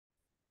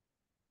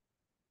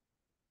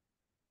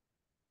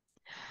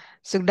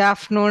So good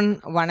afternoon,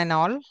 one and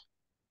all.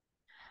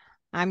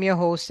 I'm your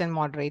host and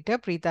moderator,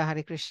 Preeta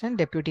Harikrishnan,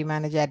 Deputy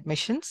Manager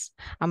Admissions,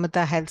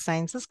 Amrita Health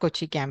Sciences,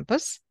 Kochi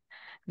campus.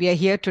 We are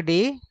here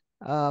today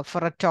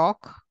for a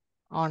talk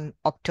on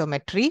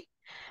optometry.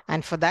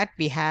 And for that,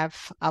 we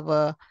have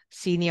our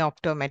senior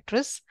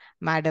optometrist,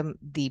 Madam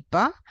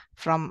Deepa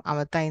from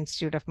Amrita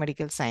Institute of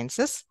Medical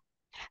Sciences.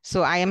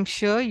 So I am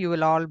sure you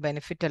will all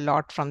benefit a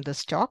lot from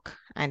this talk.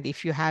 And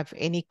if you have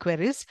any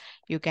queries,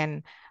 you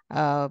can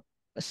uh,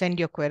 send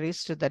your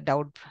queries to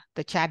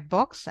the chat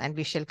box, and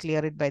we shall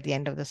clear it by the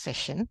end of the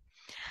session.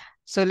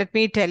 So let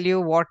me tell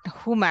you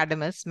who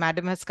Madam is.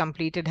 Madam has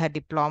completed her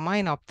diploma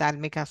in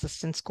ophthalmic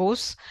assistance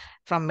course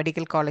from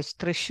Medical College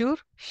Thrissur.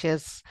 She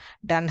has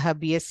done her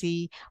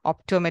BSc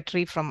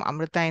optometry from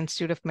Amrita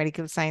Institute of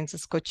Medical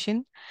Sciences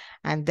Cochin,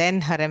 and then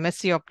her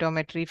MSc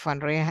optometry from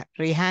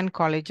Rehan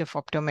College of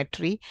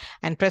Optometry,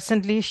 and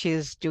presently she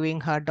is doing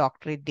her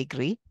doctorate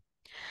degree.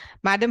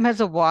 Madam has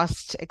a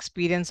vast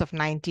experience of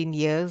 19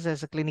 years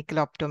as a clinical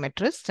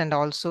optometrist and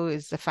also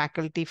is the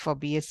faculty for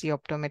BSc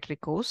optometry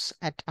course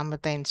at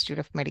Amrita Institute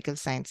of Medical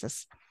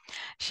Sciences.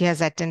 She has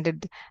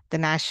attended the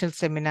National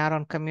Seminar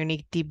on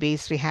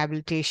Community-Based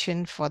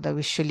Rehabilitation for the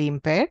Visually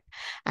Impaired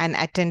and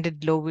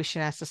attended Low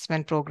Vision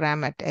Assessment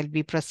Program at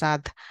LB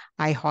Prasad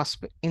Eye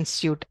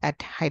Institute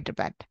at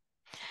Hyderabad.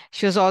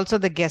 She was also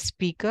the guest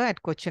speaker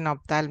at Cochin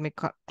Ophthalmic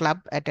Club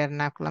at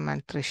Ernakulam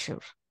and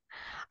Thrissur.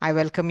 I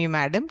welcome you,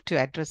 Madam, to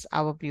address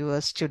our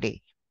viewers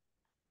today.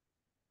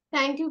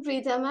 Thank you,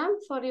 Preeta ma'am,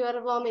 for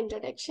your warm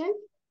introduction.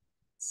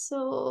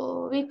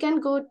 So we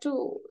can go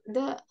to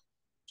the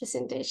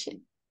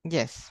presentation.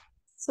 Yes.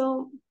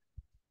 So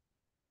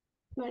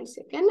 1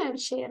 second, I will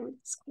share my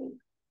screen.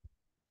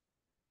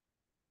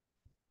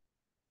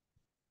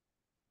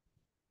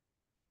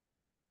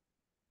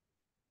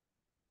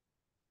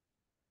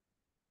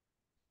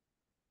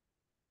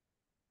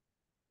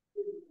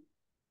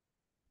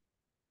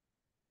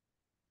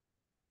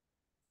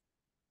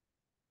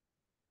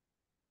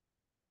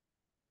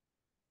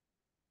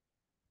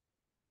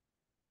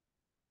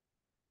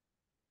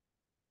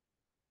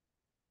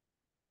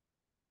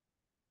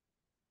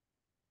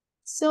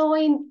 So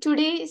in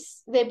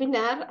today's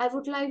webinar, I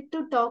would like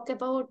to talk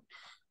about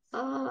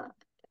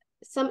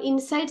some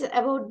insights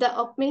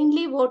about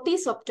mainly what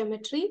is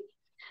optometry,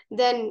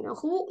 then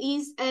who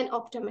is an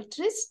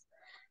optometrist,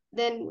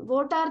 then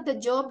what are the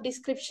job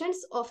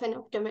descriptions of an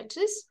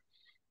optometrist,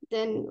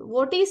 then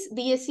what is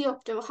BSc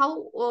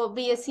how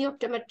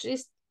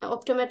BSc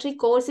optometry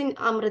course in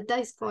Amrita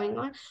is going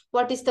on,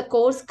 what is the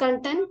course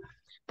content,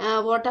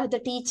 what are the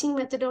teaching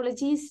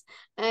methodologies,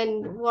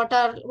 and what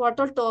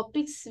all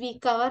topics we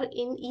cover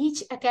in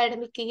each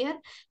academic year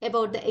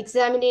about the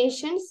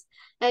examinations,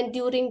 and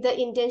during the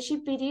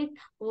internship period,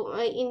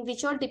 in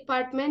which all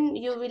department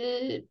you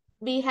will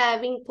be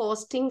having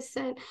postings,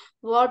 and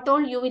what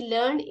all you will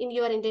learn in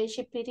your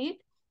internship period.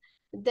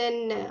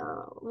 Then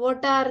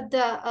what are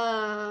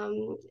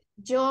the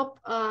job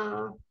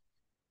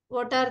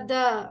what are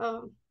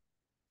the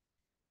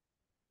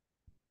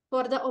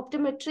for the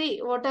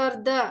optometry, what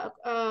are the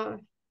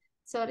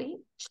sorry,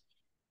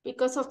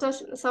 because of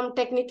some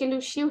technical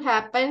issue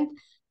happened.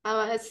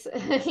 The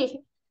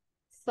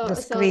So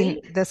screen,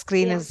 sorry. the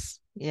screen Yeah. is,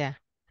 yeah.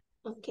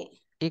 Okay.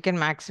 You can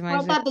maximize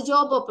What it. are the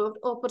job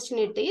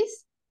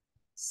opportunities?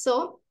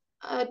 So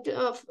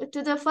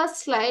to the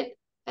first slide,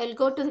 I'll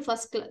go to the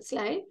first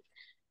slide.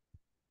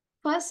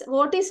 First,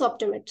 what is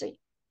optometry?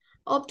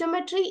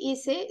 Optometry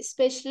is a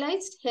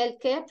specialized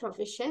healthcare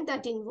profession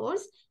that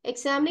involves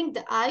examining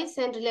the eyes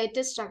and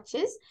related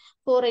structures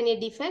for any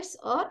defects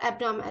or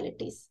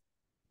abnormalities.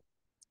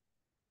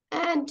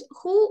 And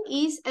who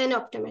is an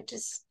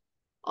optometrist?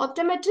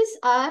 Optometrists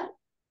are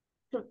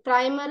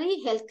primary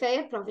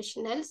healthcare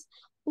professionals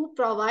who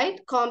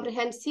provide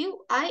comprehensive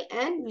eye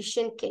and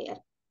vision care.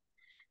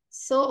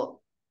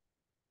 So,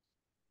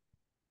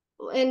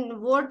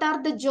 and what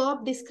are the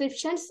job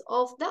descriptions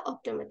of the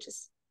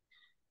optometrist?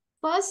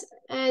 First,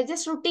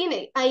 just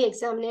routine eye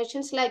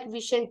examinations like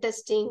vision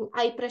testing,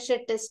 eye pressure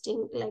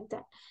testing, like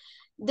that.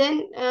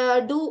 Then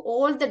do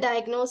all the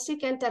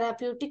diagnostic and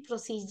therapeutic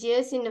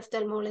procedures in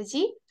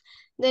ophthalmology.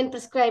 Then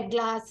prescribe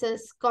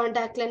glasses,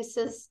 contact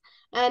lenses,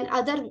 and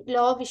other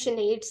low vision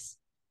aids.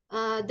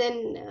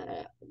 Then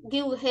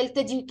give health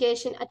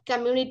education at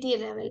community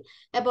level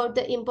about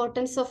the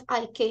importance of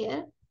eye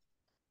care,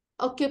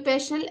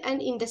 occupational and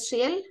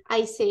industrial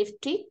eye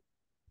safety.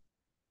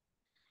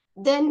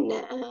 Then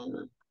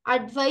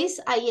advise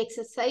eye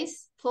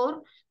exercise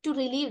to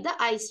relieve the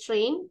eye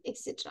strain,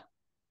 etc.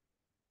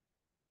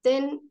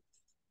 Then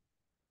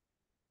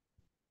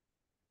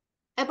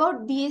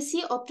about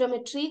BSc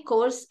optometry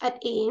course at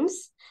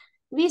AIMS,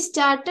 we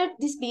started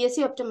this BSc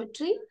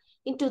optometry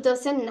in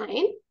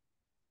 2009.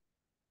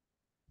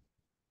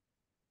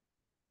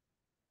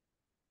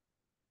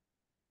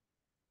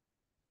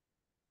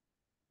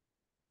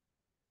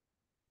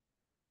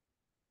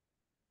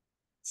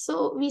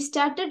 So we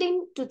started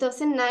in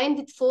 2009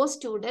 with 4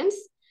 students,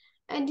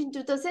 and in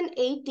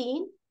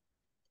 2018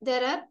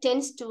 there are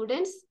 10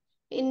 students,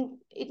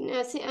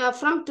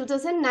 From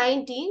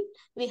 2019,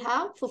 we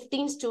have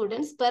 15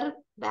 students per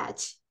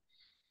batch.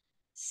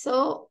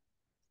 So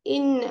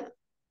in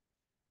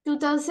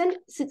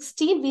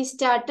 2016, we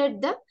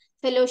started the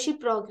fellowship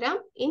program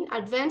in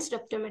advanced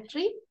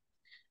optometry.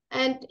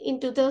 And in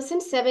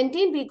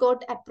 2017, we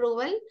got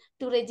approval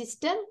to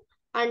register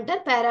under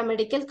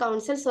Paramedical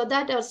Council so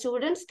that our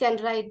students can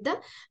write the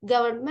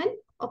government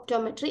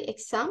optometry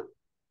exam.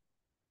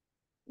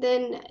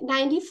 Then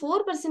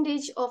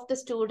 94% of the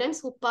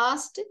students who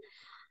passed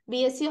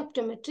BSc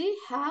Optometry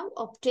have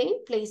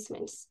obtained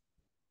placements.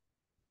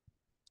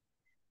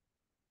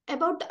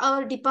 About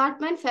our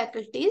department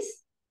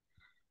faculties,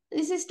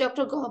 this is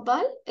Dr.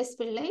 Gopal S.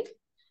 Pillai.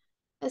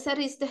 Sir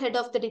is the head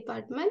of the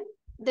department.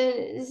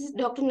 Then this is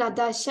Dr.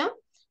 Nadasha.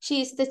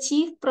 She is the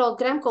chief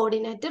program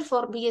coordinator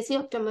for BSc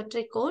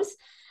Optometry course.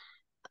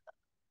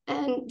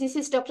 And this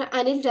is Dr.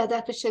 Anil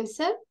Radhakrishnan,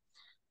 sir.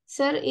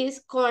 Sir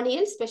is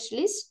corneal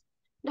specialist.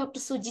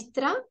 Dr.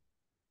 Sujitra,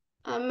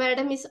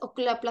 madam is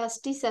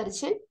oculoplasty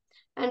surgeon.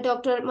 And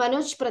Dr.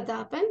 Manoj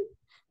Pradhapan,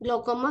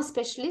 glaucoma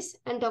specialist.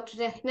 And Dr.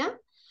 Rehna,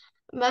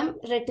 ma'am,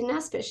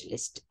 retina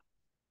specialist.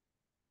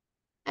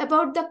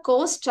 About the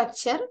course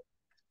structure,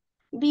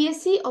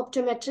 BSc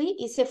Optometry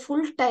is a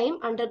full-time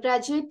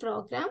undergraduate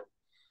program.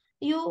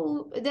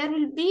 There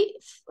will be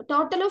a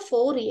total of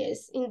 4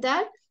 years. In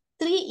that,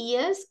 3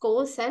 years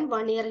course and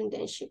 1 year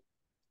internship.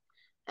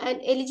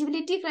 And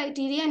eligibility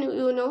criteria,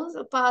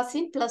 pass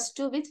in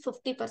 +2 with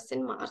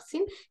 50% marks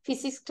in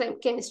physics,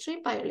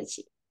 chemistry,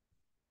 biology.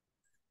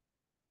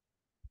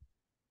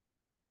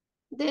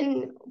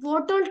 Then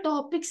what all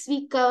topics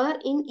we cover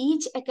in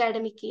each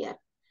academic year?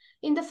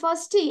 In the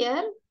first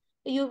year,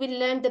 you will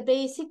learn the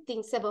basic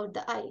things about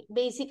the eye,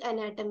 basic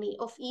anatomy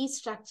of each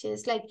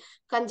structures like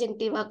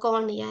conjunctiva,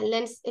 cornea,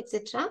 lens,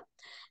 etc.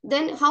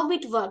 Then how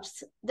it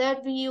works,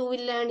 that you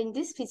will learn in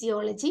this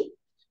physiology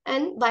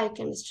and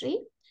biochemistry,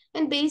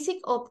 and basic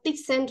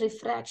optics and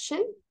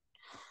refraction.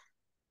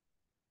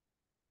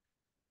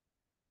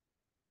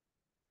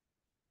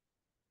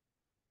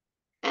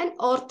 And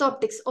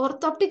orthoptics.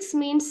 Orthoptics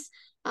means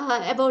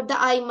about the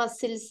eye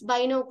muscles,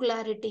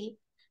 binocularity,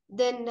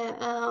 then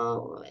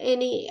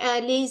any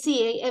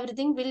lazy eye,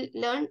 everything will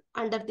learn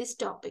under this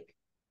topic.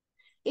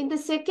 In the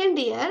second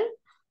year,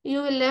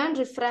 you will learn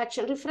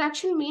refraction.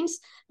 Refraction means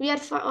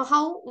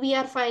how we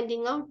are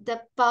finding out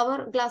the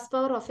glass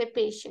power of a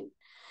patient.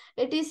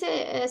 It is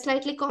a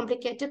slightly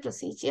complicated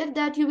procedure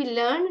that you will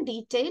learn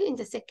detail in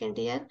the second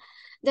year.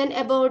 Then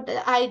about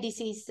eye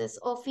diseases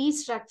of each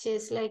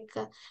structures like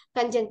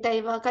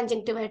conjunctiva,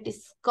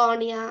 conjunctivitis,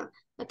 cornea,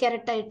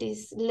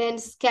 keratitis,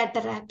 lens,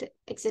 cataract,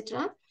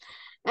 etc.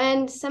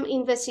 And some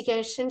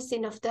investigations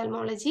in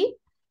ophthalmology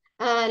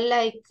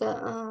like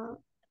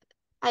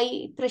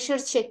eye pressure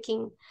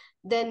checking,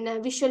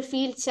 then visual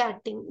field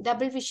charting,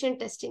 double vision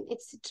testing,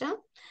 etc.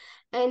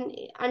 And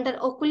under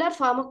ocular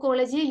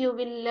pharmacology, you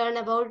will learn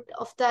about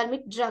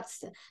ophthalmic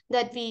drugs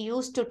that we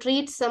use to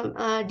treat some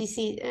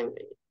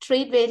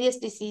treat various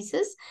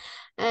diseases,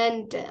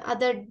 and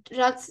other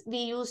drugs we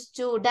use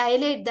to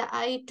dilate the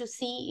eye to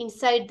see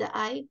inside the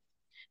eye,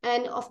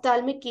 and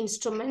ophthalmic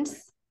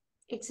instruments,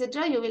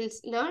 etc. You will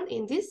learn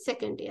in this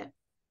second year.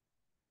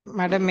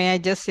 Madam, may I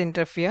just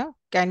interfere?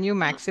 Can you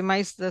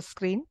maximize the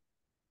screen?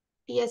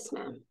 Yes,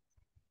 ma'am.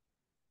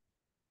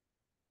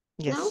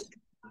 Yes. Now?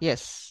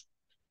 Yes.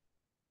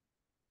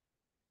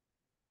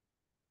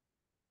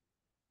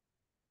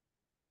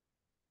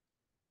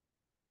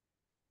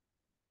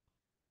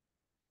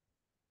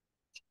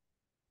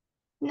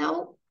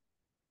 Now,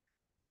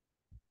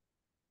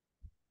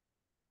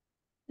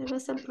 there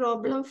was some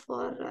problem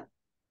for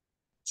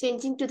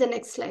changing to the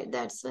next slide.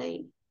 That's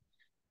why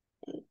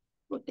I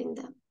put in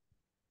the...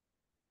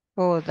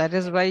 Oh, that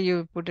is why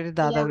you put it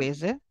the other way,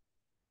 is it?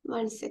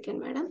 1 second,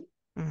 madam.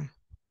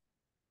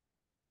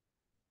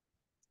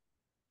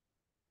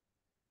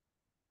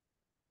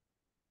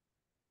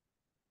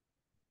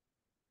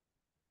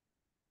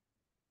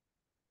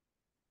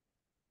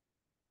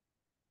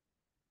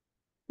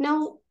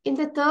 Now, in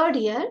the third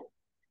year,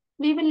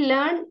 we will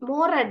learn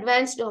more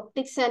advanced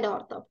optics and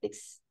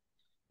orthoptics.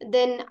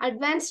 Then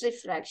advanced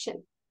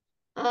refraction.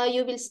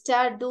 You will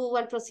do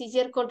one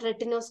procedure called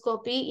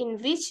retinoscopy, in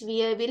which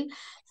we will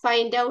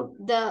find out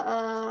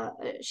the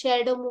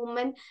shadow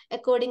movement.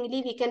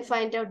 Accordingly, we can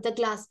find out the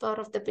glass power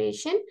of the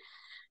patient.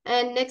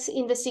 And next,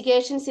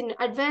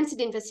 advanced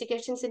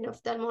investigations in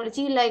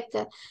ophthalmology like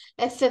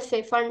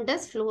FFA,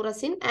 fundus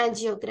fluorescein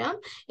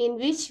angiogram, in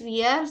which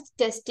we are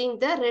testing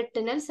the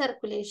retinal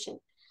circulation.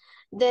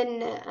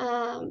 Then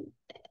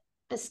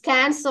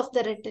scans of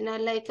the retina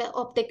like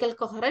optical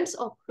coherence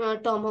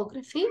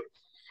tomography.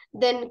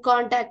 Then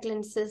contact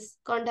lenses.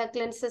 Contact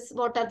lenses,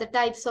 what are the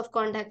types of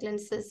contact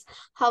lenses?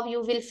 How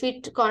you will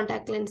fit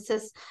contact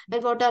lenses?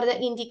 And what are the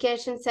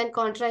indications and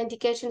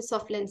contraindications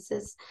of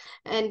lenses?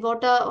 And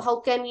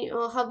how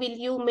will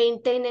you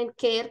maintain and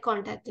care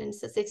contact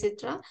lenses,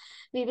 etc.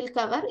 We will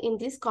cover in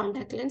this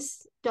contact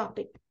lens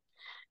topic.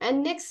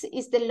 And next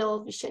is the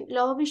low vision.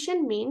 Low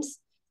vision means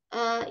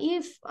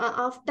if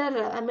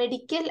after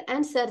medical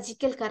and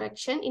surgical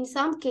correction, in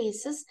some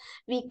cases,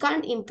 we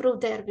can't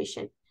improve their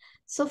vision.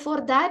 So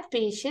for that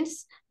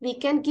patients, we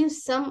can give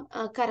some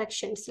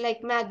corrections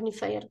like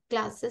magnifier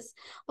glasses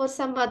or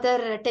some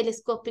other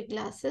telescopic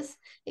glasses,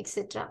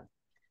 etc.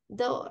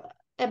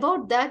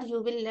 About that,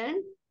 you will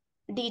learn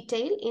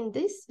detail in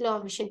this low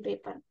vision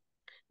paper.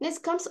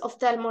 Next comes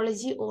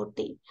ophthalmology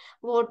OT.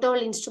 What all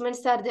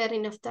instruments are there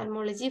in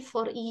ophthalmology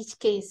for each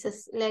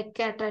cases like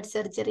cataract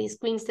surgery,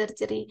 squint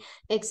surgery,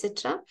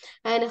 etc.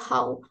 And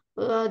how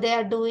they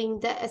are doing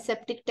the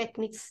aseptic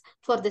techniques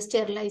for the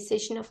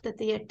sterilization of the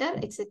theater,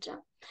 etc.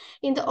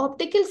 In the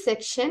optical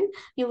section,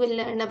 you will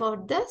learn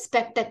about the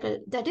spectacle,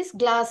 that is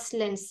glass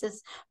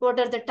lenses. What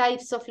are the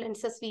types of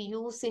lenses we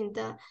use in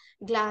the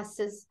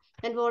glasses,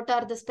 and what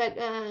are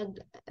the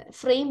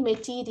frame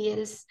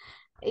materials.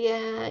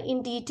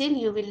 In detail,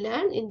 you will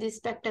learn in this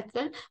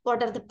spectacle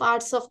what are the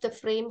parts of the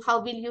frame, how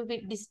will you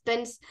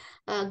dispense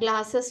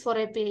glasses for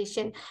a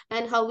patient,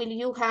 and how will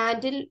you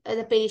handle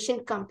the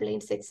patient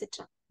complaints,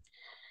 etc.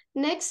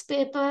 Next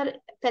paper,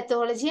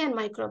 pathology and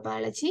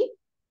microbiology.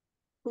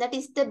 That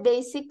is the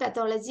basic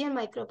pathology and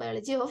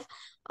microbiology of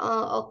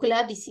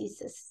ocular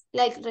diseases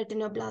like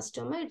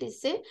retinoblastoma. It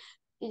is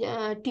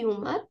a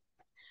tumor.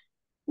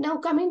 Now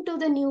coming to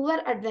the newer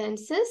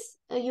advances,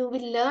 you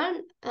will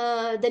learn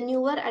the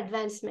newer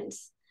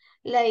advancements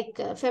like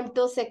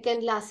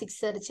femtosecond LASIK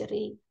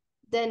surgery,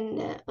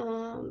 then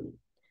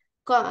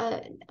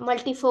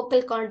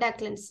multifocal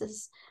contact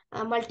lenses,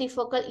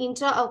 multifocal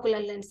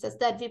intraocular lenses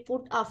that we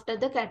put after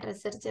the cataract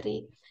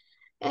surgery.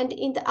 And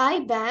in the eye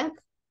bank,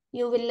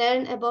 you will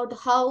learn about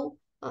how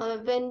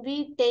when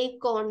we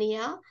take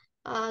cornea,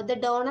 the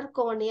donor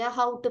cornea,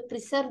 how to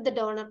preserve the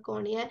donor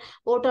cornea,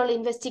 what all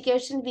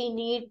investigation we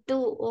need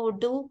to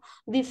do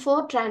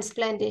before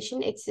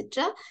transplantation,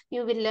 etc.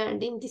 You will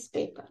learn in this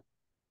paper.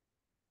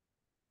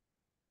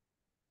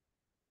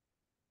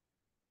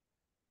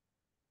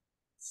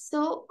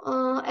 So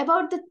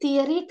about the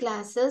theory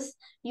classes,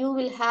 you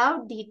will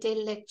have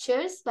detailed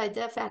lectures by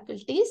the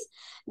faculties.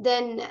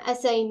 Then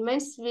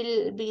assignments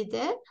will be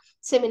there.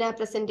 Seminar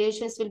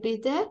presentations will be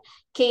there.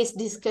 Case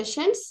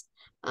discussions.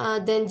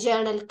 Then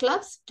journal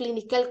clubs,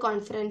 clinical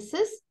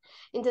conferences.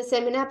 In the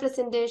seminar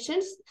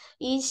presentations,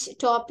 each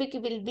topic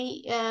will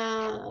be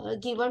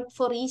given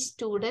for each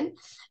student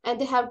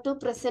and they have to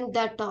present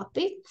that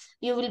topic.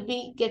 You will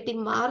be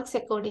getting marks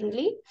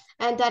accordingly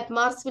and that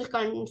marks will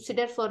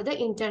consider for the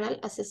internal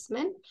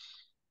assessment.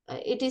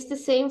 It is the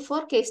same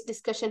for case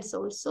discussions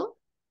also.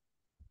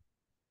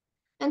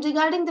 And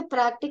regarding the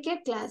practical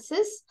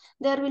classes,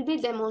 there will be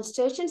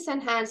demonstrations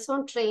and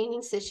hands-on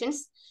training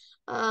sessions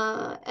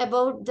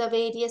about the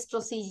various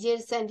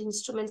procedures and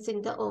instruments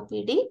in the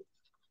OPD.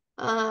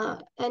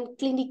 And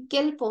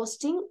clinical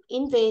posting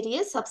in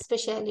various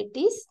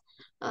subspecialties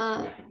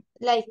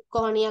like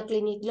cornea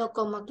clinic,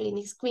 glaucoma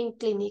clinic, squint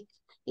clinic,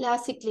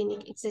 LASIK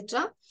clinic,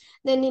 etc.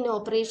 Then in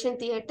operation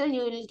theater,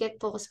 you will get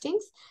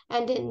postings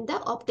and in the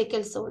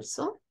opticals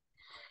also.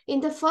 In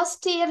the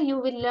first year, you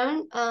will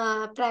learn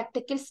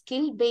practical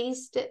skill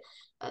based,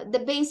 the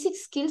basic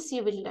skills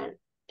you will learn.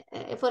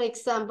 For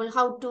example,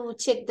 how to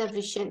check the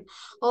vision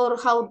or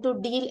how to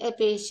deal a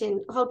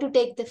patient, how to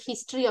take the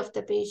history of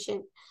the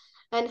patient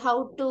and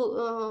how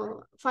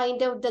to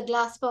find out the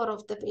glass power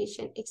of the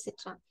patient,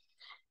 etc.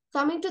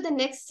 Coming to the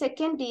next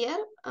second year,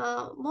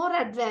 more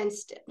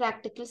advanced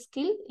practical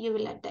skill you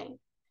will attain,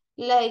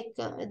 like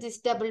this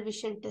double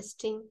vision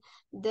testing,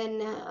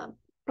 then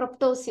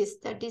proptosis,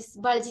 that is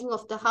bulging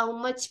of the, how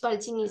much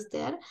bulging is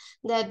there,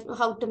 that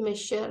how to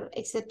measure,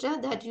 etc.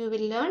 That you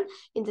will learn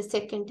in the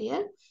second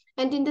year.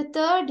 And in the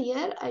third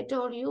year, I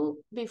told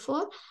you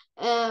before,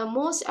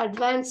 most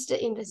advanced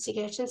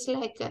investigations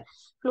like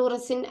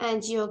fluorescent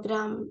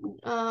angiogram,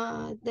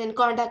 then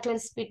contact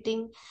lens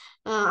fitting,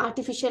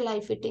 artificial eye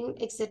fitting,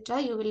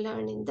 etc. You will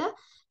learn in the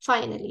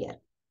final year.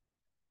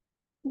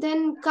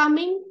 Then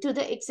coming to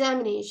the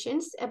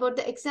examinations, about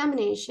the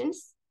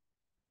examinations,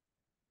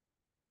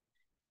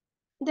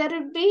 there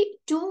will be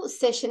 2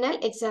 sessional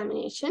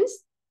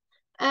examinations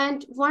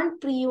and 1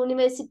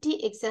 pre-university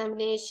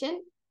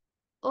examination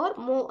or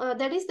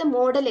that is the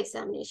model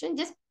examination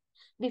just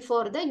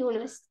before the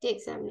university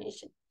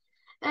examination.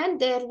 And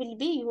there will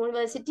be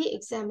university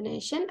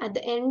examination at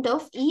the end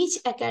of each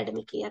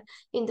academic year.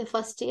 In the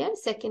first year,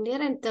 second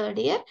year and third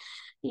year,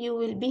 you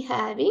will be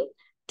having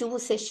 2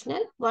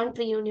 sessional, 1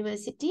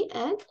 pre-university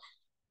and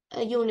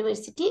a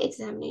university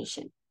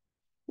examination.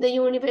 The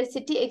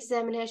university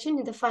examination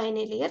in the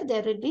final year,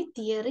 there will be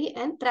theory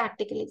and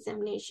practical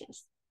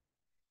examinations.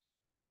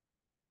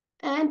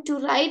 And to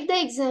write the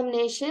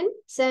examination,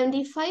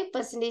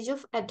 75%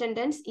 of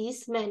attendance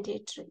is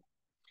mandatory.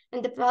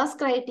 And the pass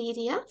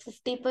criteria,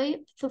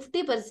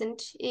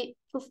 50%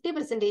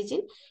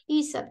 in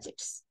each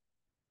subjects.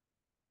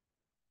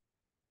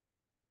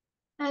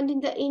 And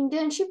in the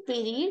internship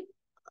period,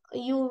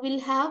 you will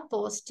have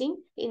posting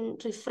in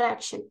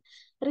refraction.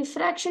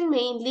 Refraction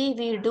mainly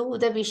we do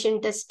the vision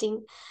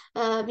testing.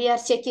 We are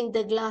checking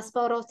the glass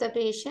power of the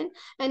patient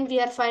and we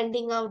are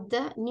finding out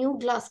the new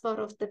glass power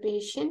of the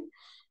patient.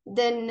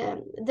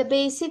 Then the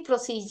basic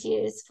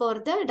procedures for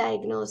the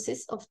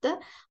diagnosis of the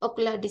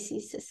ocular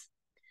diseases.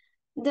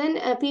 Then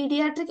a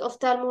pediatric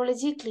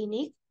ophthalmology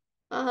clinic,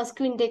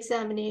 squint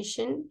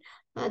examination,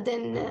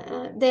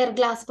 then their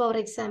glass power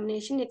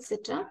examination,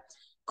 etc.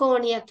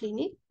 Cornea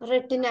clinic,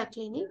 retina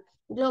clinic,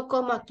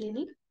 glaucoma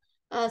clinic,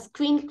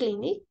 squint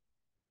clinic,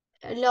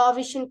 low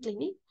vision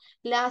clinic,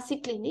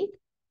 LASIK clinic,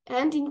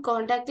 and in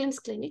contact lens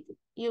clinic,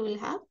 you will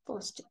have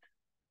posting.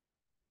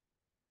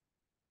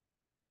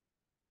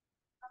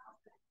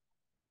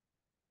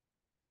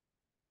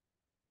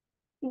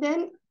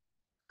 Then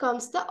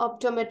comes the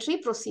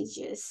optometry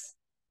procedures.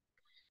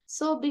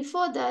 So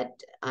before that,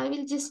 I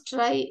will just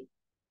try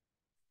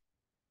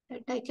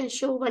that I can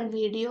show one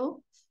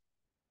video.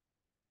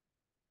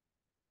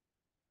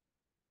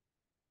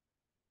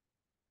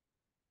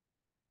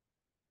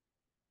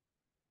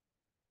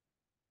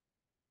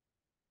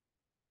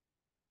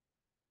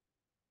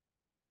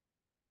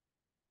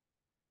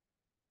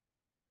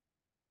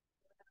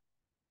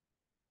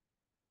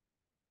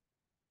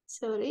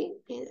 Sorry,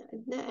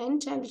 at the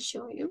end I will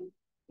show you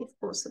if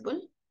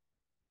possible.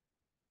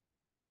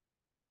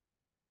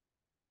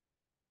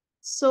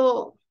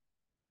 So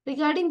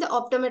regarding the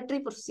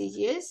optometry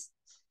procedures,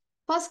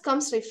 first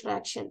comes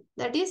refraction,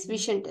 that is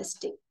vision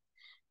testing.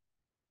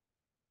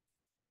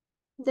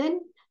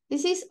 Then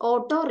this is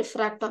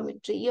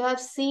auto-refractometry. You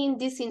have seen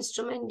this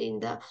instrument in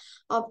the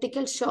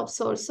optical shops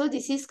also.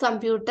 This is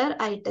computer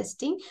eye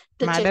testing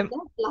to check Madam,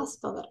 the glass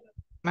power.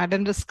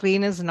 Madam, the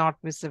screen is not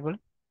visible.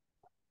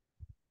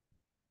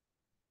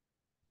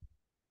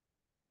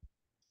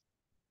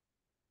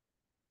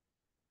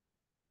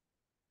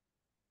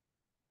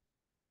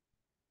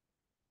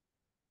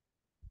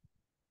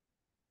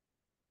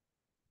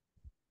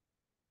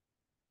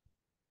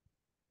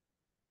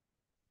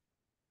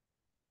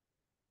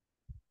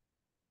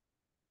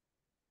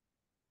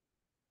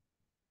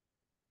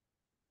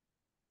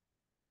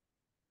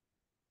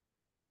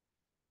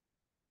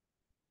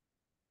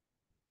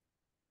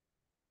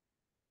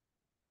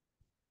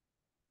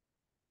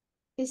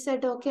 Is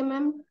that okay,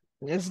 ma'am?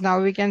 Yes, now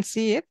we can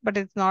see it, but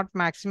it's not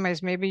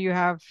maximized. Maybe you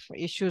have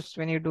issues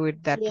when you do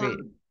it that Yeah. way.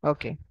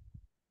 Okay.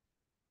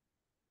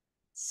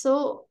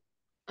 So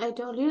I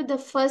told you the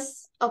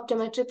first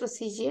optometry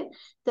procedure,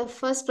 the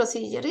first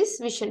procedure is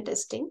vision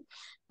testing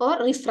or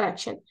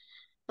refraction.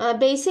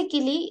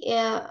 Basically,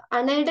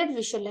 unaided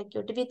visual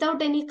acuity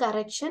without any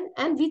correction,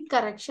 and with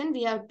correction,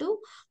 we have to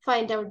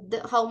find out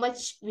how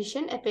much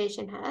vision a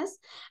patient has,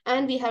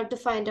 and we have to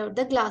find out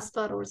the glass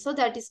power also.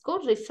 That is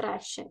called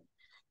refraction.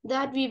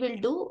 That we will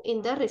do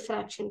in the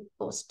refraction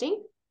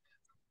posting.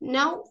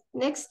 Now,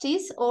 next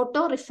is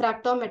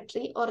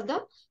auto-refractometry or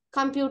the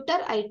computer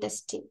eye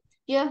testing.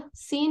 You have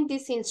seen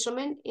this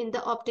instrument in the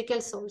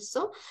opticals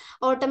also.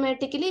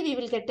 Automatically, we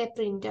will get a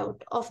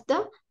printout of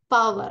the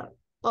power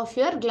of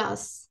your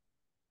glass.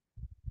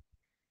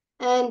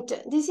 And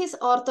this is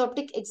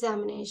orthoptic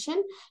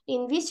examination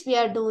in which we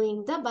are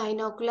doing the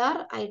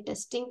binocular eye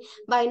testing,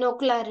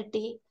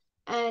 binocularity,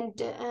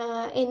 and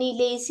any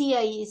lazy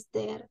eye is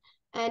there,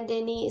 and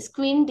any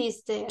squint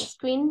is there.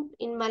 Squint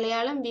in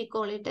Malayalam we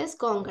call it as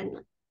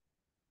konganna.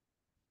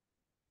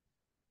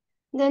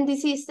 Then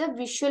this is the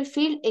visual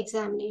field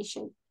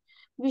examination.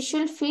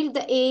 Visual field,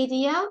 the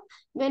area,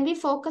 when we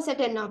focus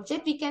at an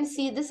object, we can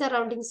see the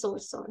surroundings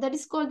also. That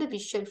is called the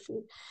visual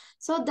field.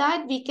 So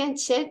that we can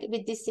check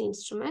with this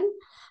instrument.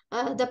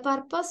 The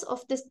purpose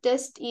of this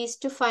test is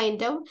to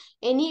find out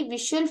any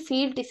visual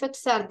field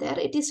defects are there.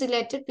 It is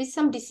related with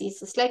some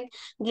diseases like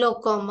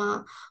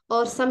glaucoma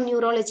or some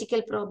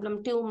neurological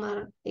problem,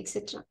 tumor,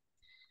 etc.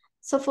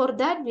 So for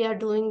that, we are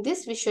doing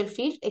this visual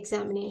field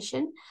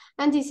examination.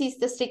 And this is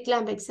the slit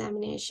lamp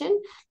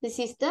examination. This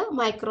is the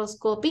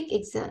microscopic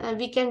exam.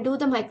 We can do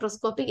the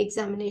microscopic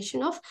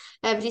examination of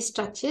every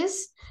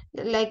structures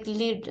like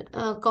lid,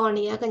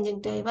 cornea,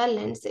 conjunctiva,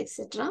 lens,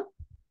 etc.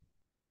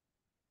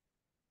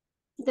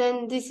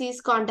 Then this is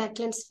contact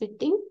lens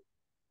fitting.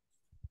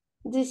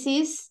 This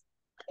is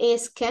a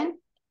scan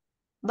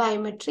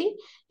biometry,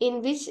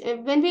 in which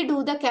when we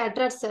do the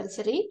cataract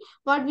surgery,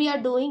 what we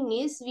are doing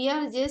is we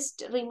are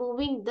just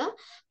removing the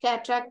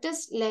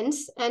cataractous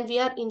lens and we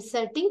are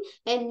inserting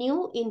a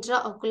new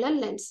intraocular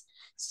lens.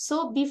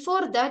 So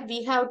before that,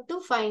 we have to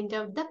find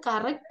out the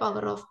correct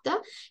power of the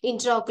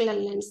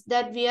intraocular lens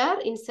that we are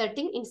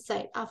inserting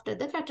inside after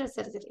the cataract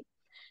surgery,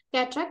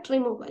 cataract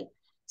removal.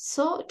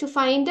 So to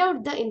find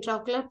out the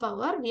intraocular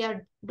power, we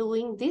are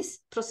doing this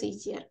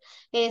procedure,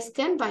 a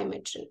scan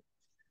biometry.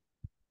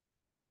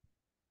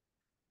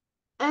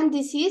 And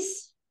this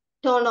is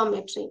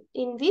tonometry,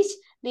 in which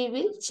we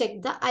will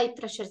check the eye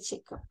pressure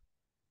checkup.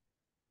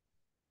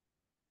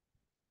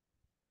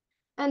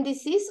 And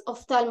this is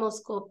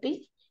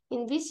ophthalmoscopy,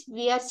 in which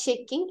we are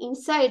checking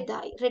inside the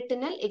eye,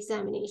 retinal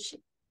examination.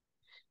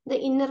 The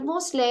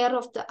innermost layer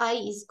of the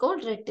eye is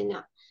called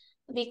retina.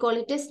 We call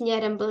it as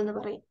ഞരമ്പ് എന്ന്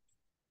പറയും.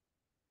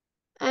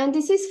 And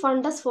this is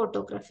fundus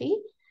photography,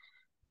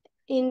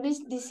 in which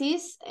this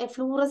is a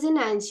fluorescent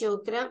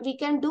angiogram. We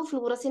can do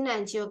fluorescent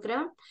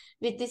angiogram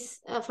with this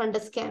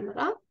fundus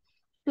camera.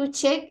 to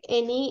check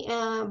any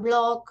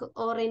block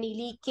or any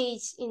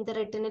leakage in the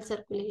retinal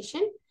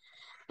circulation.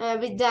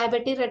 With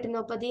diabetic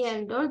retinopathy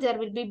and all, there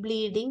will be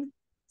bleeding.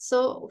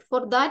 So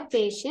for that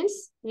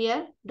patients, we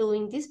are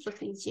doing this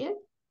procedure.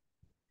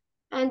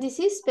 And this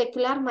is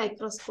specular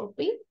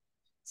microscopy.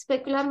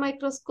 Specular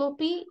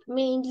microscopy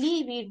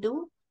mainly we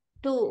do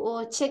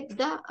to check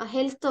the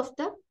health of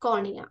the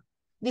cornea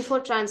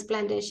before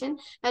transplantation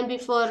and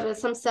before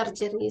some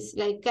surgeries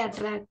like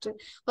cataract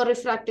or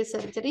refractive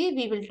surgery,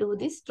 we will do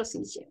this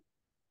procedure.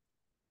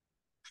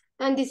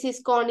 And this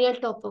is corneal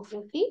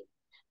topography.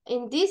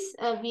 In this,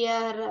 we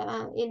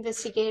are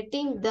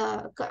investigating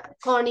the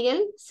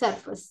corneal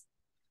surface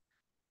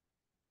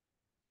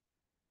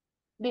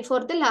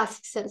before the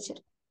LASIK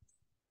surgery.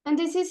 And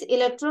this is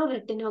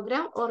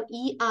electroretinogram or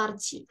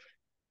ERG.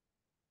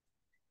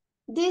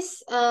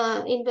 This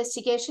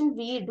investigation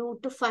we do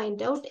to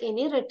find out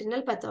any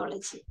retinal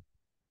pathology.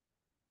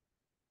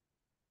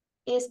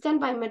 A-scan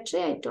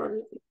biometry, I told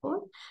you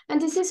before. And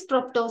this is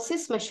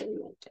proptosis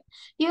measurement.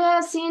 You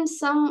have seen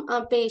some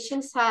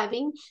patients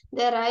having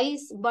their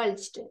eyes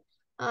bulged,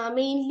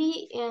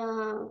 mainly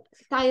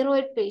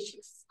thyroid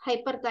patients,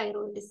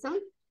 hyperthyroidism.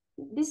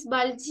 This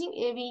bulging,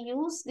 we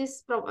use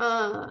this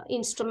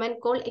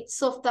instrument called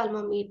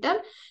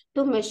exophthalmometer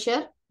to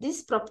measure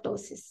this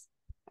proptosis.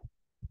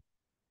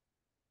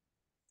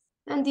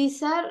 And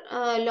these are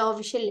low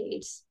visual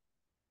aids.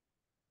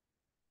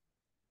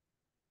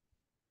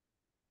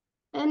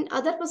 And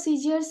other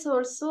procedures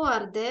also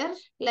are there,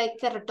 like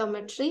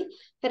keratometry.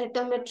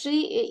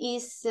 Keratometry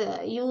is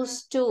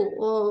used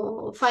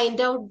to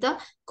find out the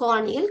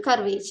corneal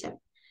curvature.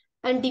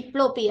 And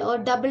diplopia or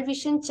double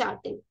vision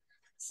charting.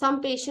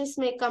 Some patients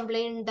may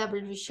complain double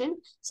vision.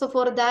 So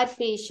for that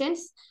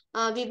patients,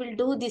 we will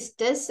do this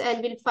test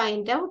and we'll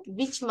find out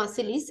which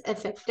muscle is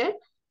affected.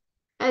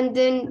 And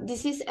then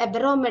this is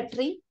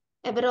aberrometry.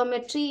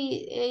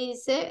 Aberrometry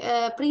is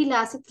a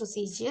pre-LASIK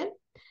procedure.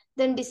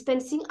 Then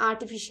dispensing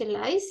artificial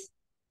eyes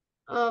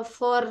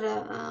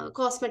for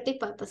cosmetic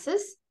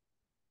purposes.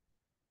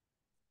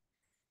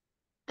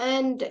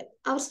 And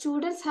our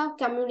students have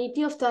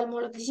community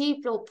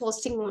ophthalmology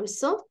posting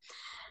also.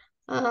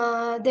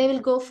 They will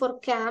go for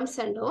camps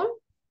and all,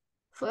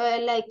 for,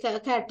 like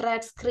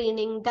cataract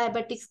screening,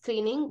 diabetic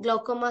screening,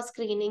 glaucoma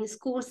screening,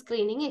 school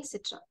screening,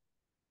 etc.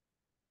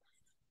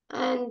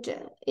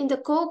 And in the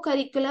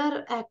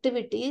co-curricular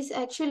activities,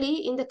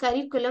 actually in the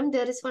curriculum,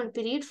 there is one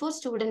period for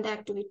student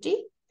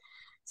activity.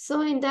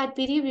 So in that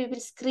period, we will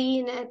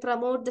screen and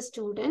promote the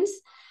students,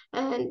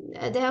 and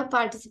they have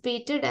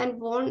participated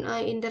and won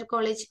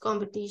inter-college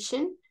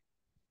competition.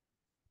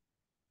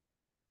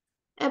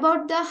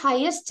 About the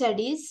higher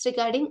studies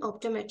regarding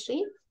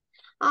optometry,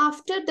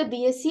 after the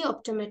BSc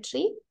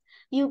optometry,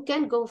 you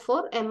can go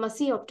for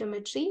MSc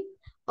optometry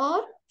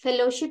or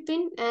fellowship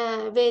in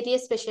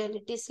various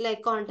specialties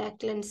like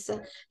contact lens,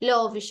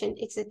 low vision,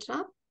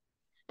 etc.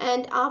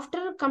 And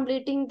after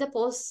completing the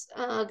post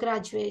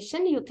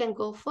graduation, you can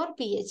go for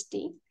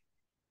PhD.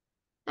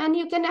 And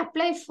you can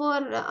apply for,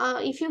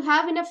 if you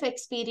have enough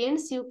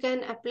experience, you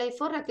can apply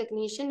for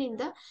recognition in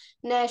the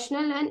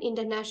national and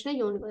international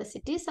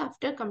universities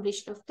after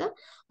completion of the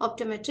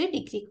optometry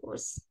degree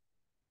course.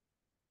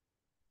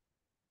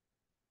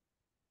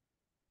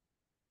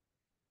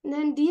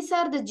 Then these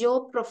are the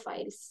job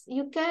profiles.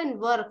 You can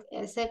work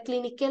as a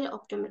clinical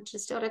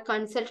optometrist or a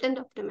consultant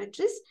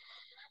optometrist,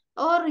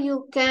 or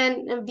you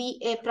can be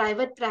a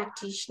private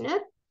practitioner.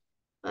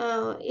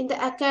 In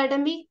the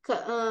academic,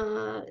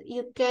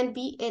 you can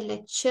be a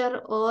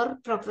lecturer or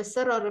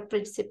professor or a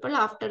principal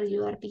after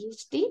your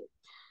PhD.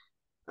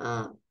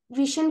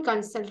 Vision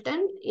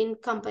consultant in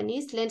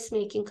companies, lens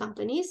making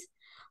companies,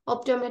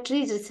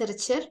 optometry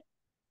researcher.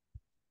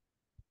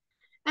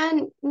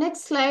 And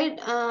next slide,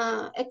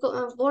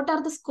 what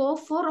are the scope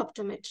for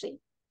optometry?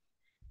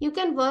 You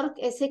can work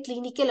as a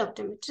clinical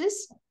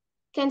optometrist,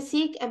 can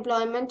seek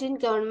employment in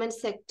government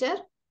sector,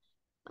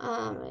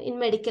 in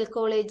medical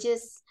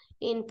colleges,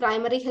 in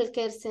primary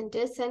healthcare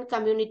centers and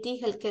community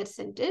healthcare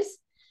centers.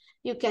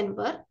 You can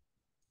work,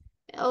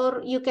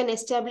 or you can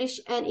establish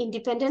an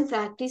independent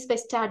practice by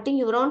starting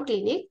your own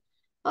clinic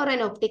or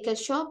an optical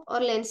shop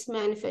or lens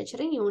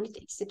manufacturing unit,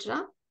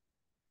 etc.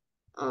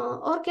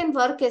 Or can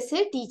work as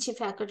a teaching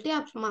faculty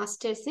after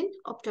masters in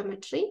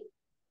optometry.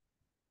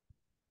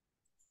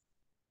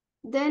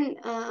 Then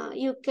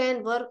you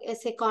can work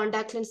as a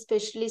contact lens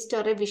specialist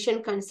or a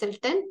vision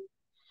consultant.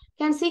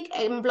 Can seek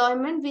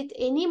employment with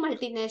any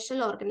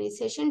multinational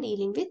organization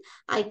dealing with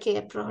eye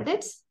care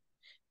products.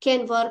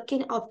 Can work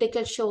in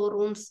optical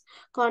showrooms,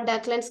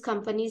 contact lens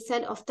companies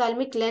and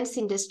ophthalmic lens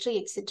industry,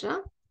 etc.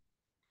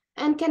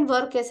 And can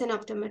work as an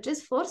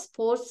optometrist for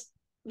sports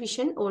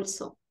vision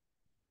also.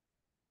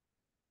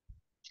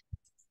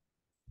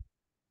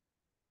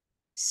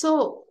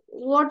 So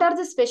what are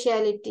the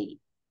specialty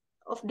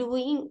of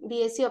doing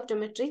BSc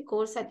optometry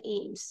course at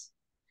AIMS?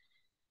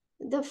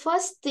 The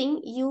first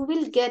thing, you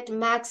will get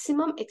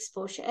maximum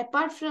exposure.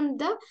 Apart from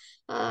the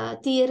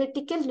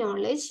theoretical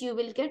knowledge, you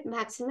will get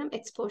maximum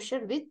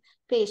exposure with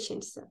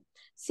patients.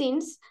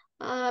 Since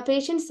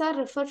patients are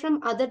referred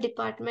from other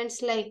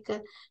departments like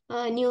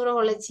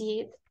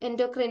neurology,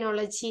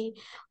 endocrinology,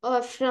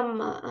 or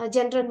from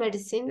general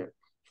medicine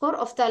for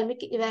ophthalmic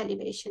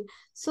evaluation.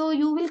 So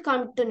you will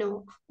come to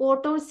know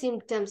what are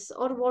symptoms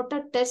or what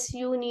are tests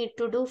you need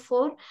to do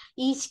for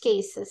each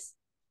cases.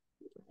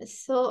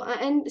 So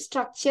and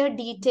structured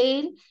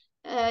detail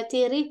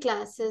theory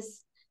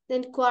classes,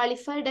 then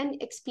qualified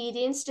and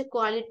experienced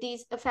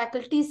qualities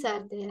faculties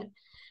are there,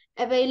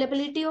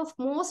 availability of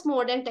most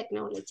modern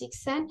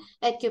technologies and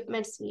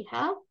equipments we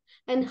have,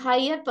 and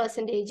higher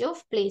percentage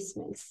of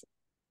placements.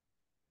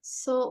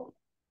 So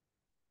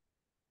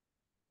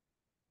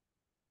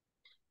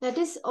that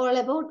is all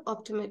about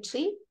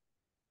optometry.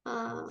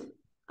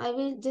 I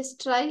will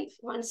just try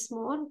once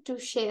more to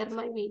share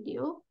my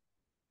video.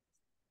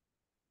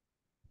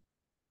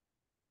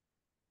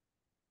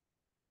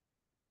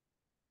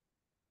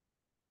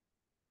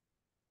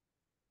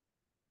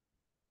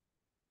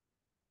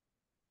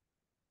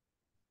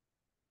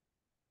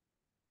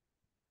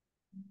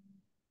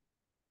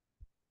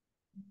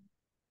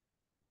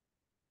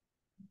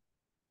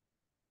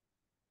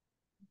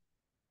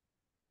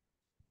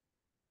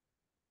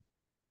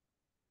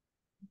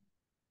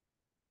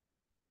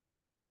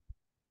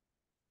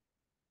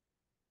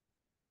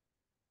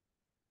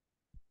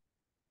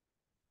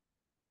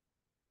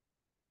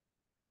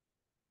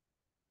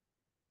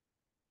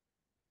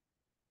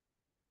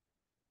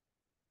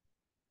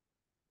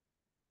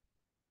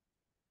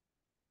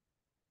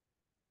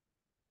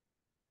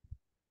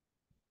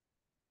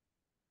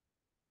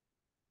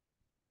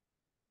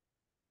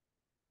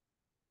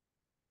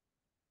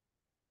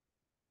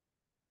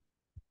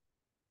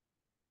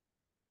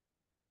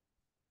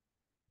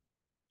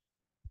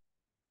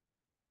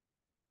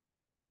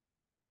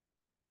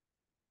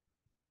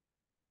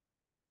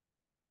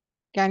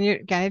 Can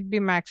it be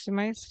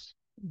maximized?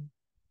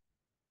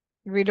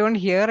 We don't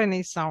hear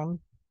any sound.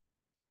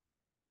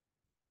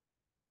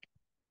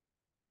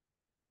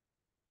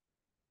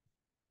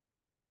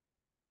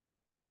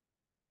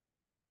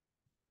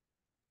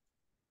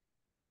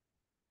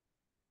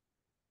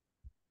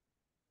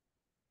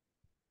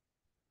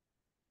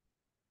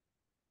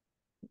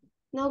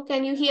 Now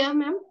can you hear,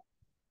 ma'am?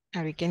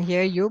 We can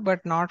hear you,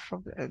 but not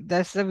from.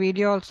 Does the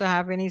video also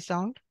have any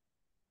sound?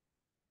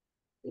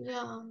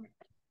 Yeah.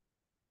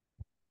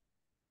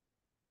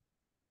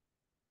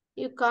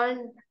 You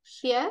can't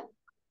hear?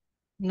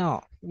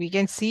 No, we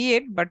can see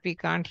it, but we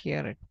can't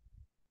hear it.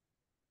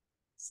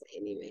 So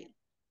anyway,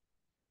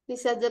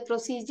 these are the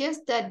procedures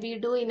that we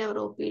do in our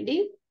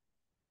OPD.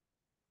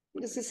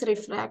 This is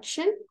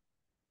refraction.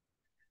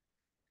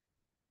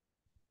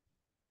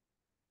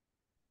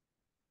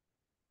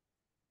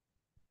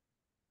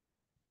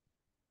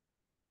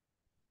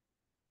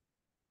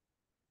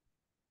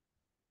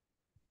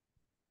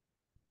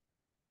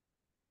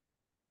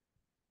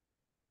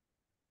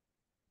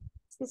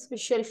 This is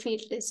visual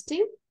field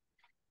testing.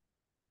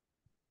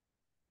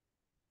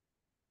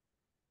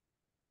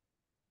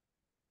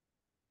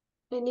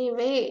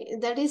 Anyway,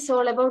 that is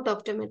all about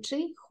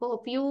optometry.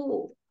 Hope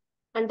you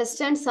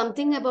understand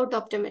something about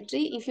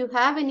optometry. If you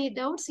have any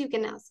doubts, you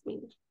can ask me.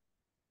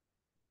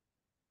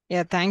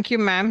 Yeah, thank you,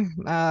 ma'am.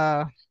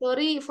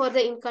 Sorry for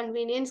the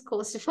inconvenience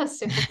caused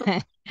first of all.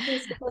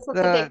 It's because of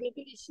the The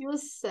technical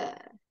issues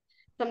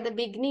from the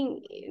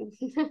beginning.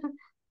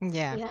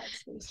 Yeah. Yeah.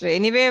 So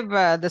anyway,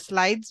 the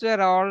slides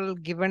were all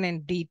given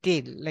in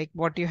detail, like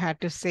what you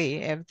had to say.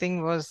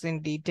 Everything was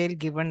in detail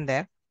given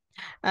there.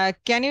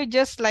 Can you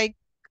just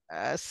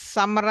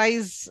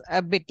summarize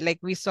a bit? Like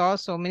we saw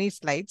so many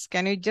slides.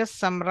 Can you just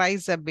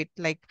summarize a bit,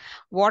 like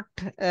what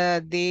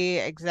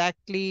they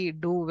exactly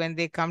do when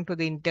they come to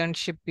the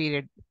internship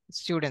period,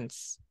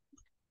 students,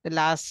 the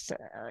last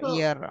So,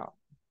 year?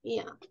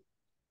 yeah.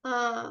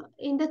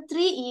 In the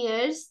 3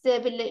 years, they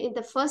will in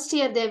the first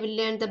year they will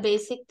learn the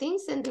basic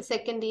things, and the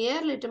second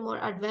year little more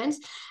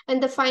advanced,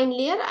 and the final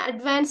year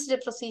advanced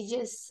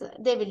procedures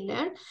they will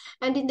learn.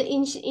 And in the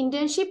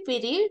internship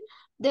period,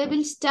 they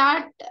will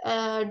start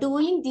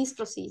doing these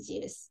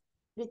procedures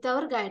with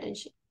our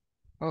guidance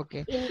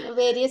Okay, in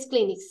various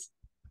clinics.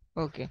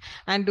 okay.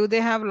 And do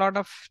they have a lot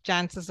of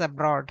chances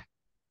abroad?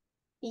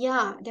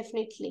 Yeah,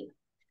 definitely.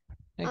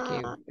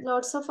 Okay,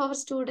 Lots of our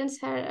students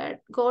had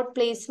got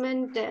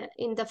placement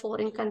in the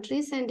foreign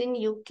countries and in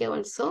UK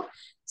also.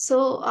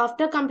 So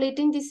after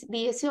completing this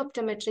BSc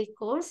optometry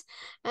course,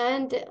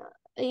 and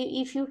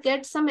if you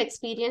get some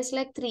experience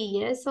like 3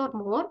 years or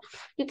more,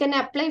 you can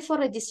apply for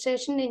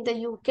registration in the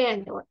UK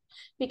and all.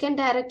 We can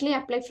directly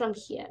apply from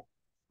here.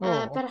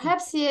 oh, okay.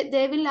 Perhaps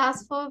they will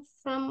ask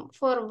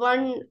for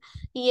 1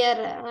 year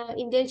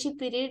internship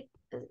period,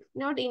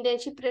 not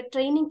internship period,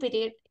 training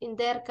period in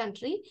their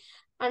country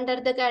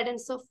under the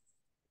guidance of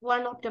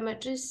one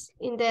optometrist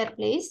in their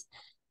place.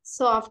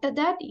 So after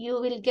that, you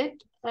will get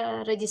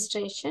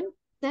registration.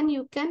 Then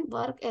you can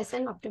work as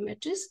an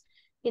optometrist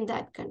in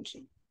that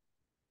country.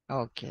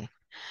 Okay.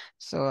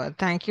 So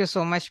thank you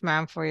so much,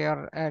 ma'am, for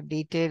your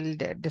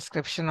detailed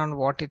description on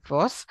what it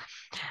was.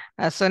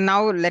 So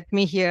now let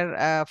me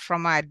hear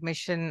from our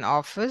admission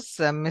office,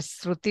 Ms.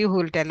 Shruti, who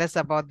will tell us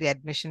about the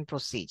admission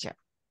procedure.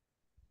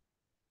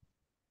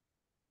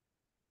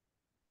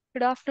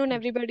 Good afternoon,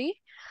 everybody.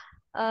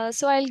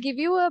 So I'll give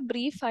you a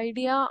brief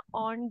idea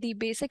on the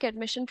basic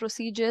admission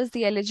procedures,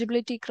 the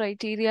eligibility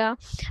criteria,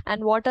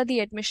 and what are the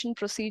admission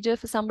procedure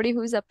for somebody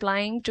who is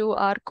applying to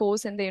our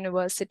course in the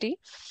university.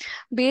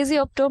 Basic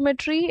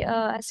optometry,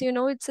 as you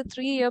know, it's a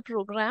 3-year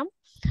program.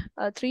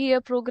 A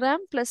 3-year program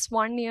plus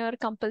 1 year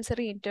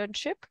compulsory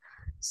internship.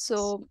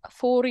 So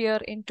 4 year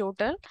in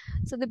total.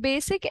 So the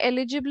basic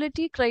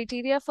eligibility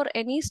criteria for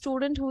any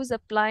student who is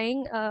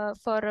applying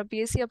for a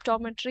BSc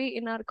optometry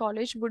in our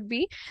college would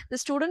be the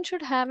student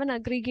should have an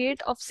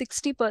aggregate of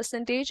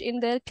 60% in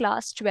their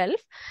class 12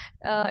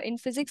 in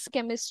physics,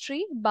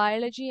 chemistry,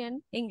 biology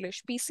and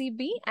English,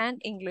 PCB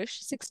and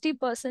English,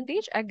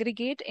 60%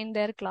 aggregate in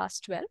their class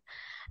 12.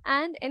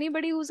 And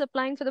anybody who's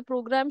applying for the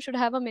program should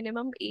have a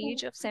minimum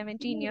age of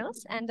 17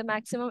 years and the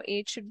maximum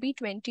age should be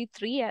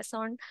 23 as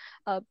on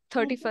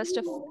 31st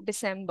of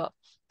December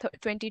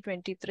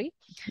 2023.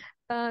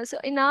 So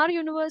in our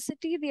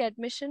university, the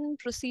admission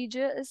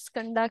procedure is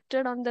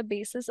conducted on the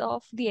basis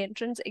of the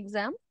entrance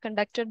exam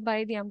conducted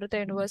by the Amrita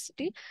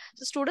University.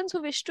 So students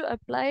who wish to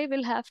apply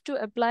will have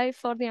to apply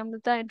for the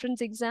Amrita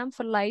entrance exam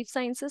for life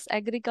sciences,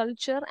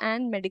 agriculture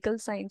and medical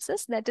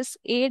sciences, that is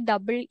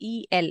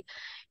AEEL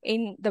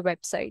in the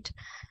website.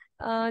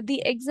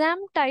 The exam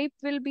type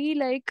will be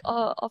like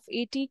of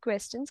 80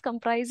 questions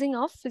comprising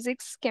of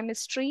physics,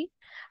 chemistry,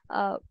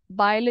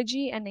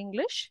 biology and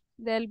English.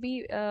 There'll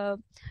be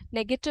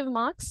negative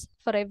marks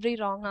for every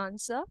wrong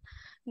answer,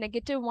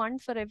 -1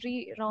 for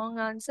every wrong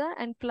answer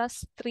and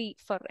 +3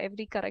 for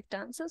every correct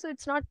answer. So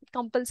it's not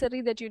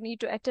compulsory that you need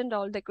to attend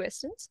all the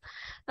questions.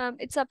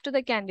 It's up to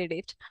the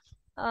candidate.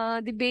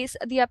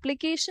 The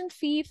application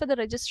fee for the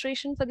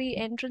registration for the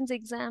entrance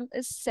exam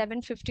is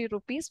 750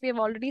 rupees. We have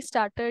already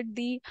started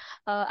the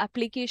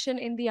application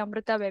in the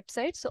Amrita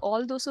website. So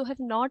all those who have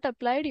not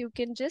applied, you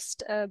can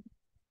just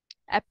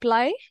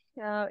apply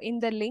in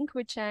the link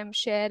which I am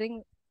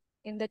sharing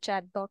in the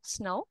chat box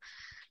now.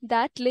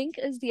 That link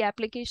is the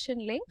application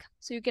link.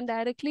 So you can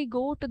directly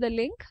go to the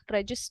link,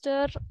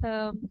 register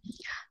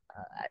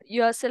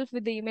yourself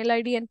with the email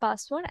ID and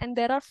password, and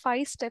there are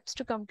 5 steps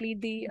to complete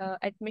the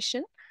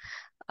admission.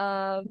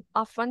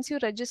 Once you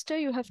register,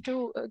 you have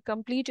to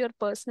complete your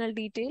personal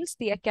details,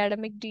 the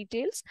academic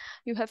details.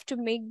 You have to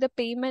make the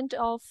payment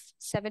of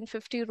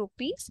 750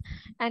 rupees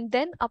and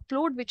then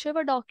upload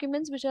whichever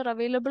documents which are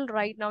available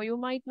right now. You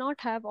might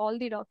not have all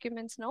the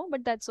documents now,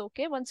 but that's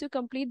okay. Once you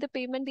complete the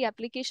payment, the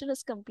application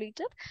is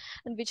completed,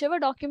 and whichever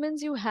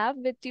documents you have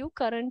with you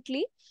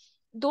currently,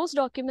 those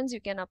documents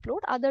you can upload.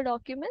 Other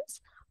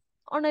documents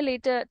on a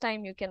later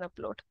time you can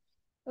upload.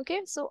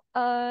 Okay, so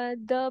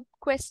the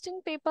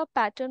question paper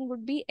pattern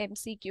would be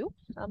MCQ,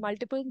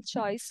 multiple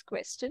choice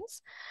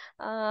questions.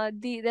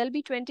 There'll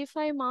be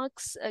 25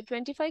 marks,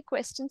 25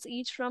 questions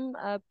each from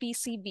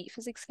PCB,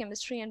 physics,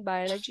 chemistry and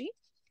biology,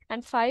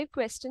 and 5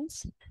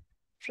 questions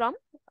from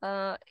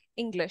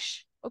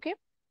English. Okay,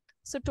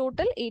 so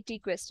total 80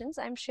 questions.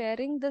 I'm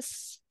sharing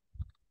this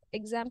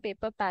exam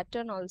paper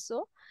pattern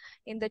also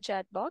in the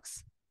chat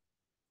box.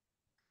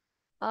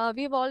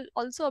 We've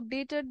also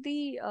updated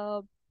the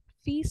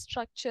fee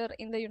structure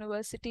in the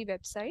university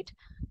website.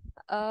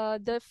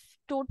 The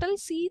total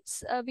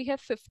seats, we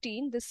have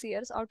 15 this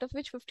year, out of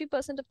which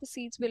 50% of the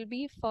seats will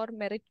be for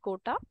merit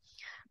quota.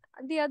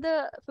 The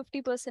other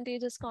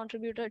 50% is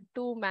contributed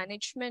to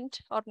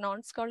management or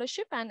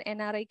non-scholarship and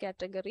NRI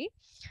category.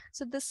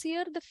 So this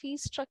year, the fee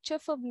structure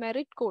for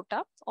merit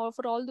quota, or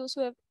for all those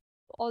who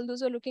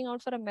are looking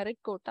out for a merit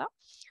quota,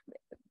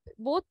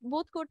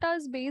 both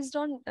quotas based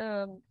on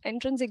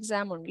entrance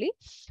exam only.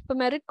 For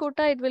merit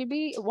quota, it will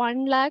be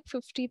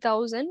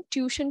 1,50,000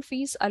 tuition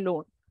fees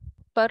alone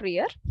per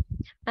year.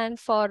 And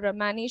for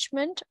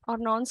management or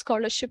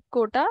non-scholarship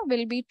quota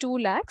will be 2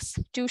 lakhs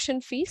tuition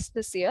fees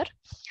this year.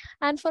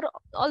 And for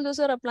all those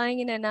who are applying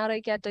in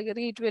NRI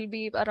category, it will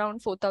be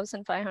around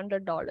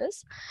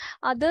 $4,500.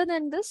 Other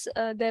than this,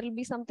 there will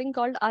be something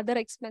called other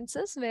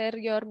expenses, where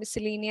your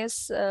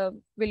miscellaneous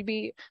will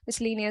be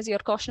miscellaneous, your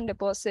caution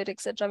deposit,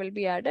 etc. will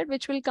be added,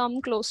 which will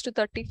come close to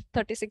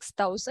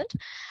 36,000.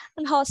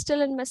 And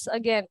hostel and mess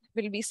again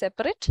will be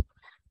separate,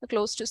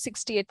 close to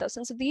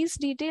 68,000. So these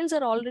details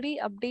are already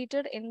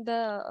updated in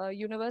the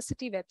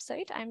university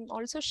website. I'm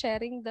also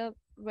sharing the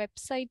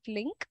website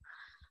link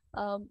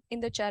in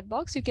the chat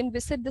box. You can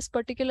visit this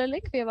particular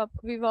link.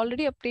 We've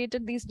already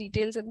updated these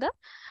details in the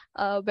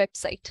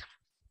website.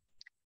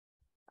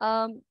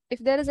 If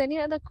there is any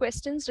other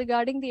questions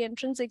regarding the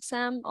entrance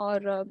exam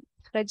or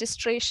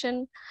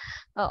registration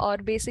or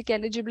basic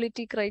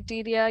eligibility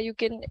criteria, you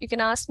can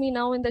ask me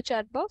now in the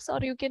chat box, or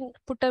you can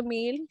put a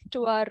mail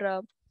to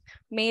our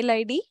mail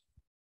ID,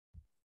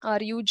 our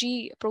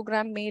UG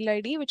program mail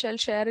ID, which I'll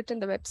share it in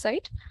the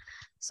website.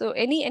 So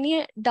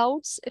any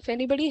doubts, if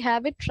anybody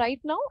have it right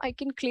now, I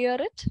can clear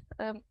it.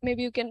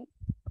 Maybe you can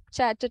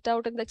chat it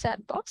out in the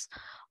chat box,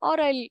 or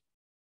I'll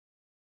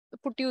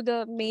put you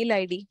the mail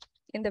ID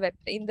in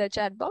the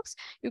chat box.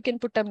 You can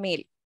put a mail.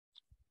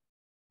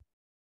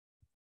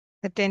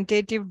 The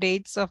tentative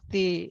dates of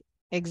the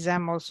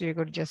exam also you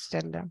could just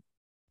tell them.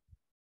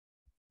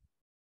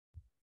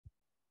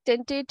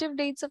 Tentative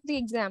dates of the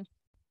exam.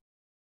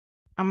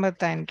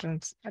 Amrita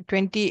entrance.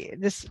 20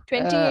 this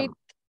 28,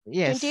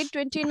 yes. 28,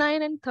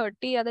 29 and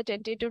 30 are the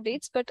tentative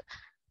dates, but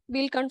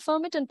we'll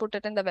confirm it and put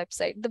it in the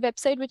website. The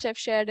website which I've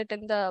shared it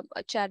in the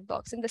chat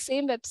box. In the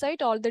same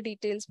website, all the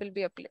details will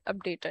be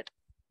updated.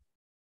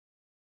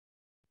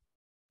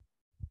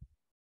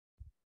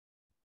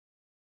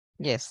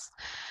 Yes.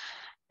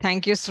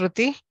 Thank you,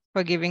 Shruti,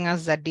 for giving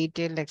us that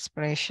detailed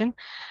explanation.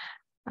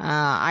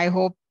 I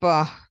hope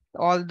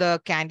all the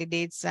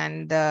candidates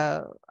and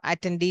the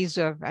attendees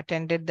who have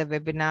attended the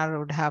webinar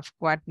would have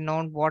quite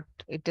known what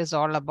it is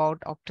all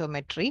about,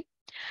 optometry,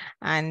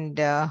 and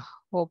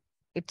hope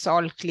it's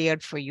all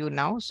cleared for you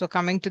now. So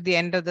coming to the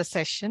end of the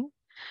session,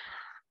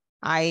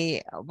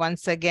 I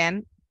once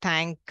again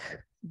thank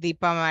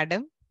Deepa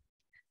Madam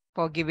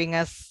for giving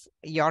us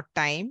your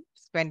time,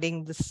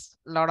 spending this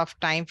lot of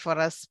time for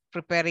us,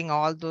 preparing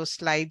all those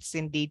slides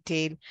in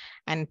detail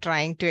and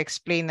trying to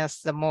explain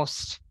us the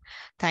most.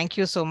 Thank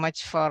you so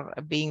much for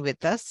being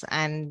with us.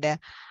 And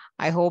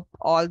I hope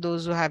all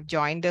those who have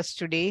joined us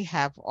today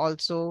have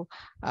also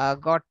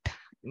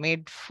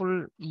made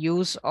full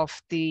use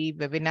of the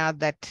webinar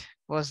that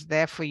was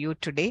there for you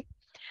today.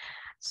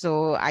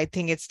 So I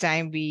think it's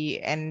time we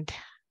end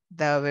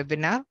the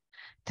webinar.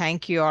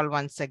 Thank you all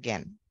once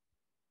again.